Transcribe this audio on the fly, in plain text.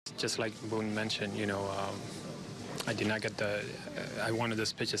Just like Boone mentioned, I did not get I wanted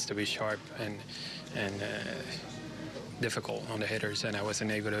those pitches to be sharp and difficult on the hitters, and I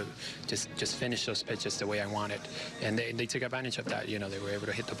wasn't able to just finish those pitches the way I wanted. And they took advantage of that. They were able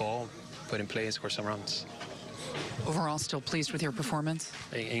to hit the ball, put in play, and score some runs. Overall, still pleased with your performance?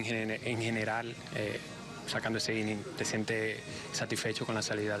 En general, sacando ese inning, ¿te sientes satisfecho con la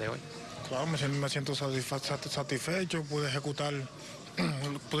salida de hoy? Claro, me siento satisfecho, pude ejecutar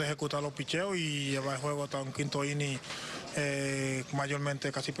los picheos y llevar el juego hasta un quinto inning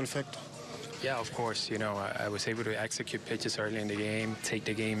mayormente casi perfecto. Yeah, of course. I was able to execute pitches early in the game, take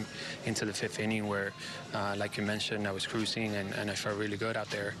the game into the fifth inning where, like you mentioned, I was cruising and I felt really good out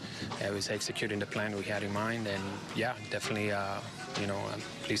there. I was executing the plan we had in mind, and yeah, definitely, I'm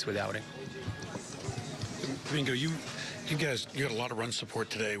pleased with the outing. Domingo, you got a lot of run support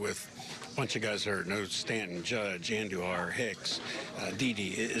today with a bunch of guys hurt. No Stanton, Judge, Andujar, Hicks, Didi.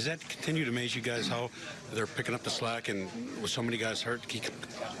 Is that continue to amaze you guys how they're picking up the slack and with so many guys hurt?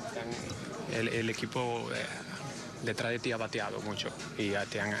 El equipo detrás de ti ha bateado mucho y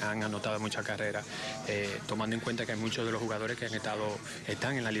te han anotado muchas carreras, tomando en cuenta que hay muchos de los jugadores que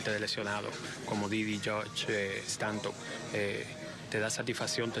están en la lista de lesionados, como Didi, Judge, Stanton. Te da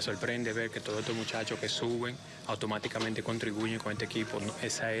satisfacción, te sorprende ver que todos estos muchachos que suben automáticamente contribuyen con este equipo.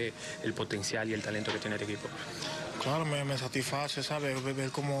 Ese es el potencial y el talento que tiene este equipo. Claro, me satisface, ¿sabes?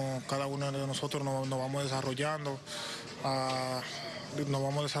 Ver cómo cada uno de nosotros nos vamos desarrollando. Nos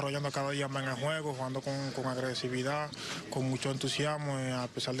vamos desarrollando cada día más en el juego, jugando con agresividad, con mucho entusiasmo, a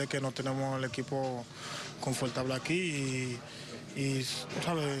pesar de que no tenemos el equipo confortable aquí. Y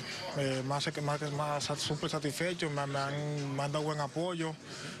 ¿sabes? Más súper satisfecho, me han dado buen apoyo,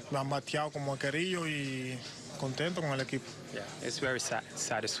 me han bateado como he querido y contento con el equipo. Yeah, it's very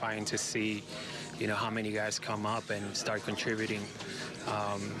satisfying to see, how many guys come up and start contributing.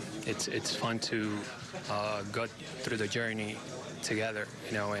 It's fun to go through the journey together,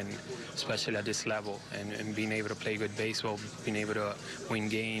 and especially at this level, and being able to play good baseball, being able to win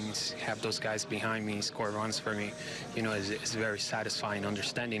games, have those guys behind me score runs for me, is very satisfying,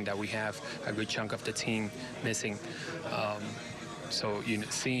 understanding that we have a good chunk of the team missing. So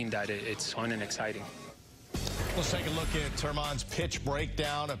seeing that it's fun and exciting. Let's take a look at German's pitch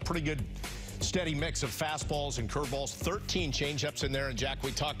breakdown. A pretty good steady mix of fastballs and curveballs, 13 changeups in there. And Jack,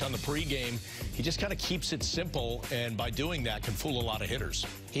 we talked on the pregame, he just kind of keeps it simple, and by doing that can fool a lot of hitters.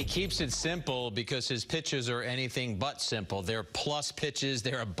 He keeps it simple because his pitches are anything but simple. They're plus pitches,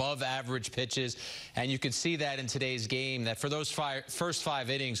 they're above average pitches, and you could see that in today's game, that for those first 5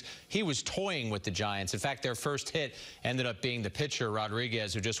 innings, he was toying with the Giants. In fact, their first hit ended up being the pitcher,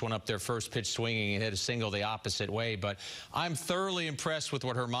 Rodriguez, who just went up their first pitch swinging and hit a single the opposite way. But I'm thoroughly impressed with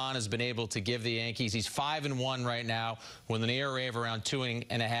what German has been able to give the Yankees. He's 5-1 right now with an ERA of around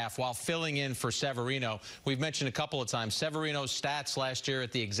 2.5 while filling in for Severino. We've mentioned a couple of times Severino's stats last year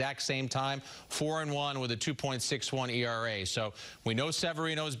at the exact same time, 4-1 with a 2.61 ERA. So we know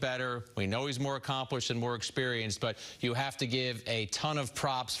Severino's better. We know he's more accomplished and more experienced, but you have to give a ton of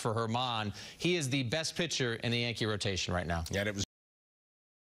props for German. He is the best pitcher in the Yankee rotation right now. Yeah, and it was